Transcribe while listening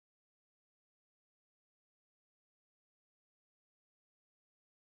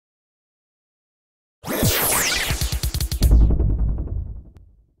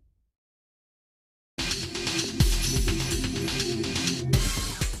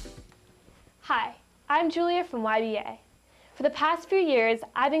I'm Julia from YBA. For the past few years,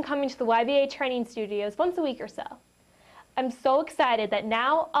 I've been coming to the YBA training studios once a week or so. I'm so excited that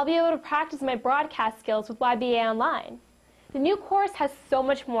now I'll be able to practice my broadcast skills with YBA Online. The new course has so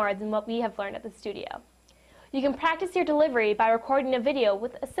much more than what we have learned at the studio. You can practice your delivery by recording a video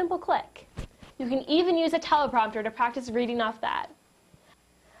with a simple click. You can even use a teleprompter to practice reading off that.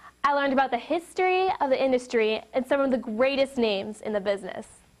 I learned about the history of the industry and some of the greatest names in the business.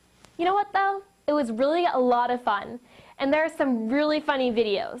 You know what though? It was really a lot of fun. And there are some really funny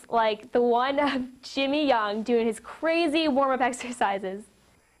videos, like the one of Jimmy Young doing his crazy warm-up exercises.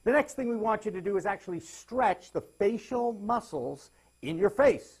 The next thing we want you to do is actually stretch the facial muscles in your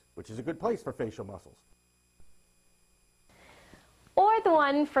face, which is a good place for facial muscles. Or the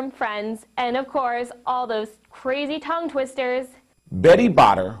one from Friends, and of course, all those crazy tongue twisters. Betty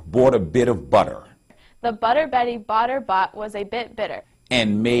Botter bought a bit of butter. The butter Betty Botter bought was a bit bitter.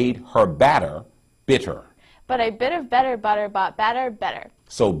 And made her batter bitter. But a bit of better butter bought batter better.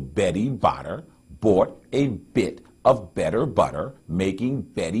 So Betty Botter bought a bit of better butter, making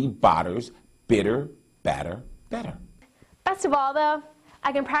Betty Botter's bitter batter better. Best of all though,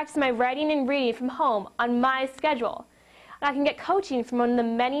 I can practice my writing and reading from home on my schedule. And I can get coaching from one of the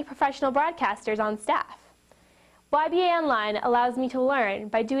many professional broadcasters on staff. YBA Online allows me to learn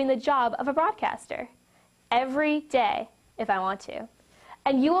by doing the job of a broadcaster every day if I want to.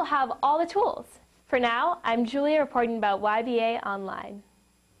 And you will have all the tools. For now, I'm Julia reporting about YBA Online.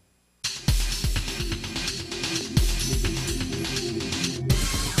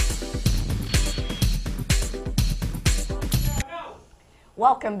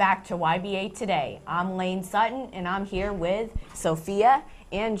 Welcome back to YBA Today. I'm Lane Sutton, and I'm here with Sophia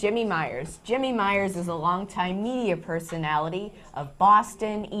and Jimmy Myers. Jimmy Myers is a longtime media personality of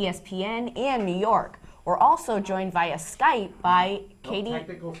Boston, ESPN, and New York. We're also joined via Skype by Katie. No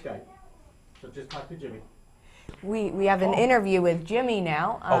technical Skype. So just talk to Jimmy. We have an interview with Jimmy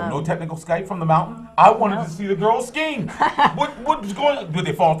now. No technical Skype from the mountain? I wanted to see the girls skiing. What's going on? Did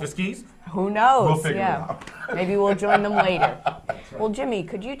they fall off the skis? Who knows? We'll figure it out. Maybe we'll join them later. Well, Jimmy,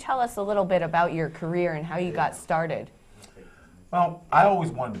 could you tell us a little bit about your career and how you got started? Well, I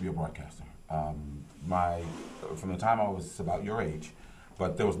always wanted to be a broadcaster. From the time I was about your age,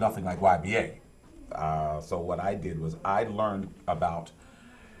 but there was nothing like YBA. So what I did was I learned about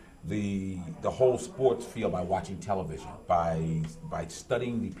the whole sports field by watching television, by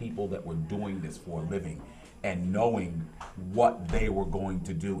studying the people that were doing this for a living and knowing what they were going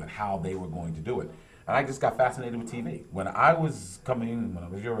to do and how they were going to do it. And I just got fascinated with TV. When I was when I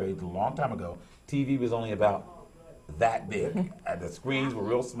was your age, a long time ago, TV was only about that big. The screens were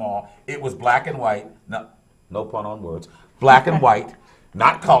real small. It was black and white, no pun on words, black and white,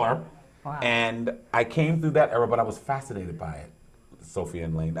 not color. Wow. And I came through that era, but I was fascinated by it. Sophia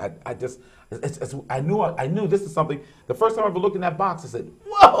and Lane, I knew this is something. The first time I ever looked in that box, I said,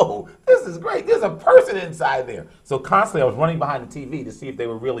 "Whoa, this is great! There's a person inside there." So constantly, I was running behind the TV to see if they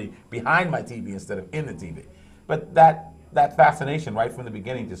were really behind my TV instead of in the TV. But that fascination, right from the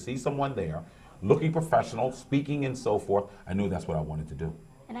beginning, to see someone there, looking professional, speaking, and so forth, I knew that's what I wanted to do.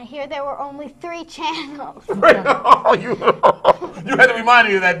 And I hear there were only 3 channels. Oh, you had to remind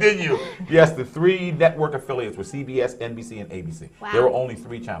me of that, didn't you? Yes, the 3 network affiliates were CBS, NBC, and ABC. Wow. There were only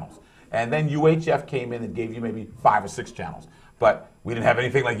 3 channels. And then UHF came in and gave you maybe 5 or 6 channels. But we didn't have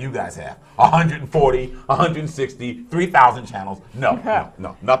anything like you guys have. 140, 160, 3,000 channons. No,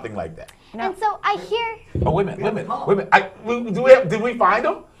 nothing like that. No. And so I hear... Oh, wait a minute. Did we find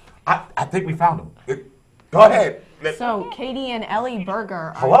them? I think we found them. Go ahead. So Katie and Ellie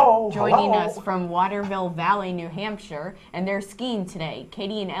Berger are joining us from Waterville Valley, New Hampshire, and they're skiing today.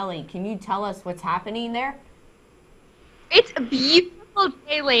 Katie and Ellie, can you tell us what's happening there? It's a beautiful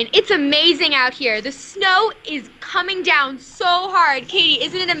day, Lane. It's amazing out here. The snow is coming down so hard. Katie,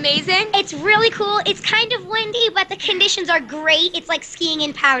 isn't it amazing? It's really cool. It's kind of windy, but the conditions are great. It's like skiing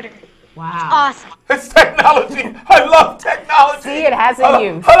in powder. Wow. It's awesome. It's technology. I love technology. See, it has a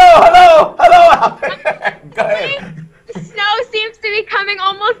use. Hello out there. Go ahead. The snow seems to be coming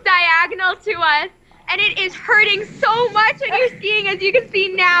almost diagonal to us, and it is hurting so much when you're skiing. As you can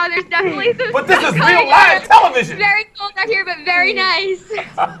see now, there's definitely some But this snow is coming real live out. television. Very cold out here, but very nice.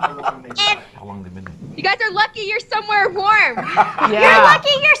 How long have they been there? You guys are lucky you're somewhere warm. Yeah. You're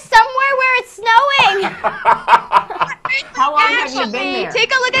lucky you're somewhere where it's snowing. How long have you been there?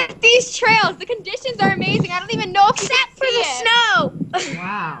 Take a look at these trails. The conditions are amazing. I don't even know if Except for the snow.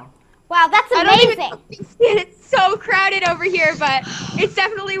 Wow. Wow, that's I don't even amazing. know if you can see it. It's so crowded over here, but it's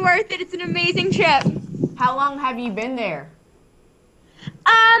definitely worth it. It's an amazing trip. How long have you been there?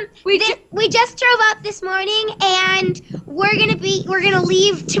 We just drove up this morning, and we're gonna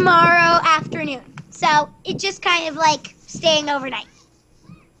leave tomorrow afternoon. so it's just kind of like staying overnight.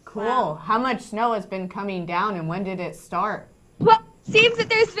 Cool. Wow. How much snow has been coming down, and when did it start? Well, seems that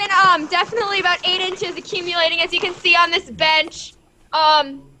there's been definitely about 8 inches accumulating, as you can see on this bench.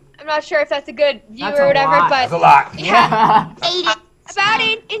 I'm not sure if that's a good view or whatever, but that's a lot. Yeah. About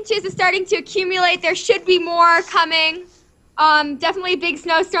 8 inches is starting to accumulate. There should be more coming. Definitely a big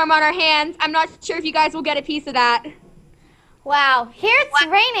snowstorm on our hands. I'm not sure if you guys will get a piece of that. Wow, here it's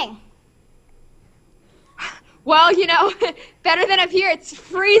raining. Well, you know, better than up here. It's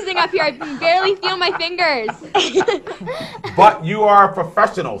freezing up here. I can barely feel my fingers. But you are a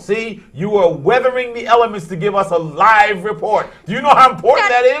professional. See, you are weathering the elements to give us a live report. Do you know how important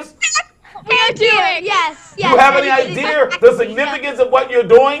that is? We are doing. Yes. Do you have any idea the significance of what you're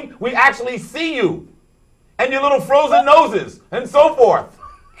doing? We actually see you. And your little frozen noses and so forth.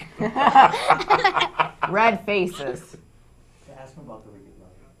 Red faces. Ask him about the weekend.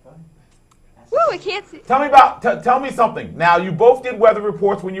 Woo, I can't see. Tell me something. Now, you both did weather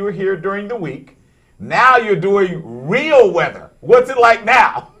reports when you were here during the week. Now you're doing real weather. What's it like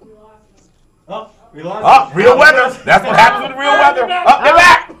now? Real weather. That's what happens with real weather. They're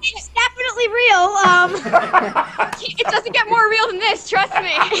back. It's definitely real. It doesn't get more real than this, trust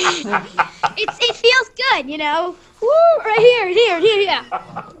me. It feels good, you know. Woo, right here.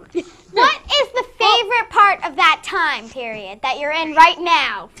 What is the favorite part of that time period that you're in right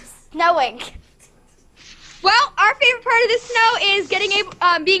now? Snowing. Well, our favorite part of the snow is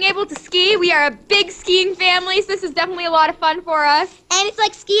being able to ski. We are a big skiing family, so this is definitely a lot of fun for us. And it's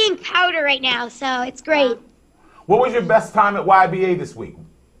like skiing powder right now, so it's great. What was your best time at YBA this week?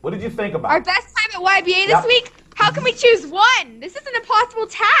 What did you think about Our it? best time at YBA this week? How can we choose one? This is an impossible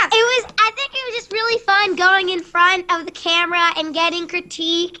task. I think it was just really fun going in front of the camera and getting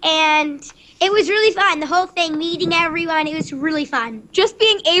critique, and it was really fun. The whole thing, meeting everyone, it was really fun. Just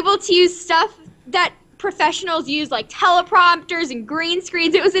being able to use stuff that professionals use, like teleprompters and green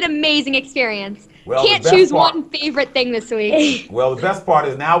screens, it was an amazing experience. Well, can't choose one favorite thing this week. Well, the best part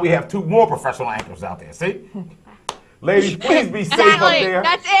is now we have 2 more professional anchors out there. See? Ladies, please be safe up there.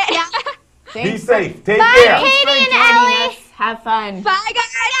 That's it. Yeah. Be safe. Take Bye, care. Katie and Ellie. Have fun. Bye, guys.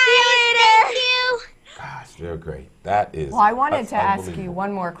 See you later. Thank you. Gosh, they're great. That is. Well, I wanted to ask you unbelievable.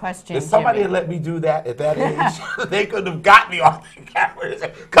 one more question. If somebody Jimmy. had let me do that at that age, they couldn't have got me off the camera. They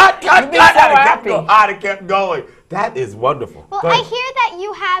said, cut. You'd be so happy. I'd have kept going. That is wonderful. Well, Go I ahead. hear that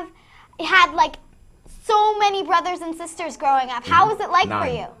you have had like so many brothers and sisters growing up. How was it like 9.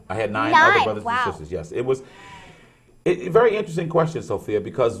 for you? I had 9 other 9, brothers wow. and sisters. Yes, it was a very interesting question, Sophia,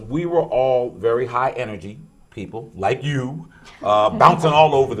 because we were all very high energy people, like you, bouncing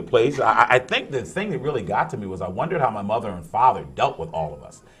all over the place. I think the thing that really got to me was I wondered how my mother and father dealt with all of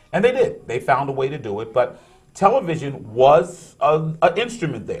us. And they did. They found a way to do it. But television was an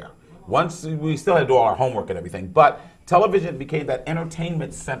instrument there. Once we still had to do all our homework and everything, but television became that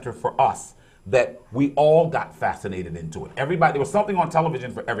entertainment center for us that we all got fascinated into it. Everybody, there was something on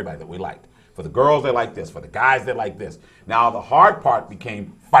television for everybody that we liked. For the girls, they liked this. For the guys, they liked this. Now, the hard part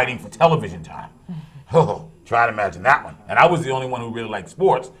became fighting for television time. Oh, try to imagine that one. And I was the only one who really liked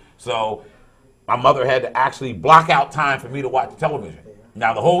sports, so my mother had to actually block out time for me to watch television.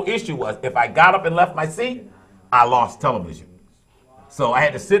 Now, the whole issue was if I got up and left my seat, I lost television. So I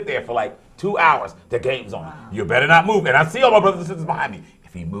had to sit there for like 2 hours. The game's on. You better not move. And I see all my brothers and sisters behind me.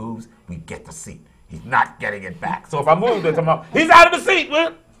 If he moves, we get the seat. He's not getting it back. So if I move, they're talking about, he's out of the seat,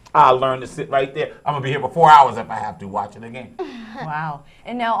 man. I'll learn to sit right there. I'm going to be here for 4 hours if I have to watching the game. Wow.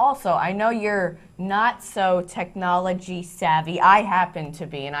 And now also, I know you're not so technology savvy. I happen to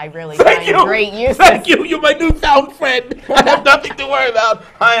be, and I really find great use. Thank you. You're my newfound friend. I have nothing to worry about.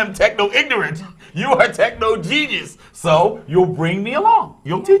 I am techno-ignorant. You are techno-genius. So you'll bring me along.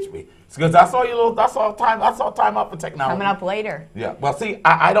 You'll teach me. Because I saw time up for technology. Coming up later. Yeah. Well, see,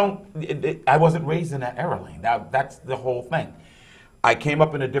 I wasn't raised in that era, Lane. That's the whole thing. I came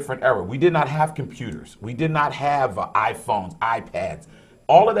up in a different era. We did not have computers. We did not have iPhones, iPads.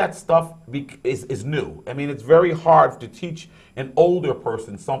 All of that stuff is new. I mean, it's very hard to teach an older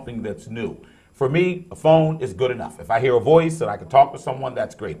person something that's new. For me, a phone is good enough. If I hear a voice and I can talk to someone,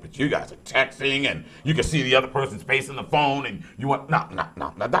 that's great. But you guys are texting and you can see the other person's face in the phone and you want, no.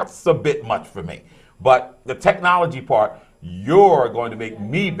 That's a bit much for me. But the technology part, you're going to make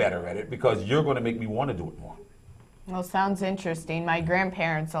me better at it because you're going to make me want to do it more. Well, sounds interesting. My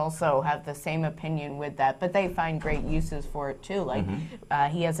grandparents also have the same opinion with that, but they find great uses for it too. Like,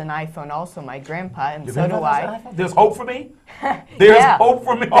 he has an iPhone also, my grandpa, and so do I. There's hope for me? There's hope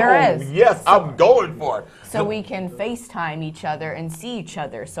for me? There is. Yes, I'm going for it. So we can FaceTime each other and see each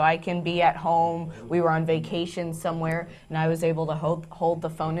other. So I can be at home. We were on vacation somewhere, and I was able to hold the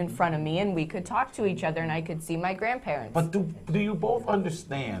phone in front of me, and we could talk to each other, and I could see my grandparents. But do you both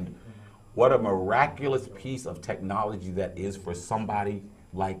understand what a miraculous piece of technology that is for somebody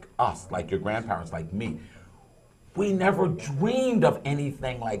like us, like your grandparents, like me? We never dreamed of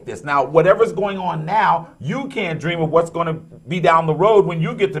anything like this. Now, whatever's going on now, you can't dream of what's going to be down the road when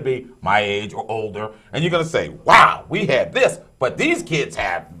you get to be my age or older, and you're going to say, wow, we had this, but these kids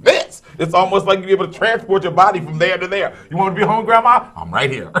have this. It's almost like you're able to transport your body from there to there. You want to be home, Grandma? I'm right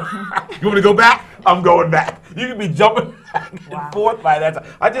here. You want me to go back? I'm going back. You can be jumping back and forth by that time.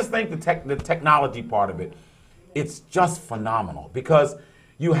 I just think the technology part of it, it's just phenomenal because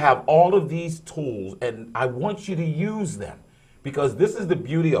you have all of these tools, and I want you to use them because this is the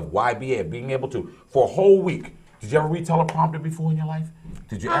beauty of YBA, being able to, for a whole week. Did you ever read teleprompter before in your life?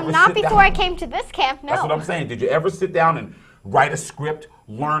 Did you ever not sit before down? I came to this camp, no. That's what I'm saying. Did you ever sit down and write a script,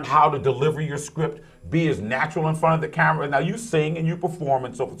 learn how to deliver your script, be as natural in front of the camera? Now you sing and you perform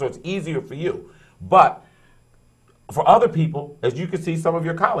and so forth, so it's easier for you. But for other people, as you can see, some of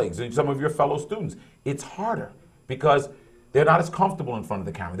your colleagues and some of your fellow students, it's harder because they're not as comfortable in front of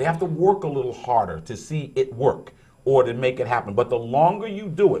the camera. They have to work a little harder to see it work or to make it happen. But the longer you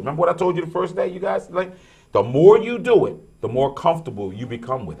do it, remember what I told you the first day, you guys? Like, the more you do it, the more comfortable you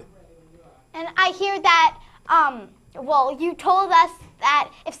become with it. And I hear that, well, you told us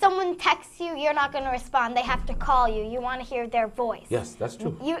that if someone texts you, you're not going to respond. They have to call you. You want to hear their voice. Yes, that's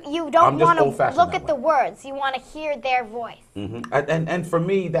true. You don't want to look at the words. You want to hear their voice. And for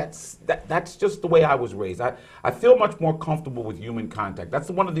me, that's just the way I was raised. I feel much more comfortable with human contact. That's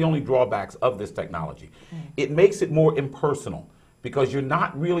one of the only drawbacks of this technology. It makes it more impersonal because you're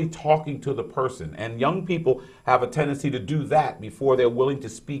not really talking to the person. And young people have a tendency to do that before they're willing to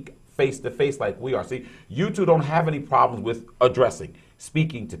speak face to face like we are. See, you two don't have any problems with addressing,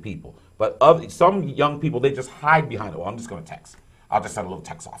 speaking to people. But some young people, they just hide behind it. Well, I'm just going to text. I'll just send a little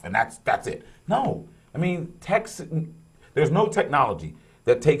text off, and that's it. No. I mean, there's no technology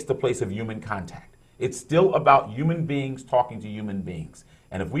that takes the place of human contact. It's still about human beings talking to human beings.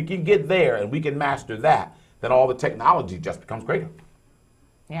 And if we can get there and we can master that, then all the technology just becomes greater.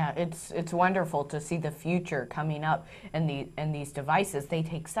 Yeah, it's wonderful to see the future coming up, and these devices, they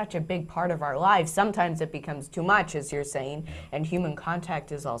take such a big part of our lives. Sometimes it becomes too much, as you're saying, and human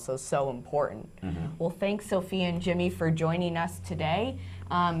contact is also so important. Well, thanks, Sophia and Jimmy, for joining us today.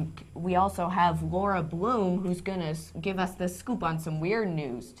 We also have Laura Bloom, who's going to give us the scoop on some weird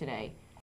news today.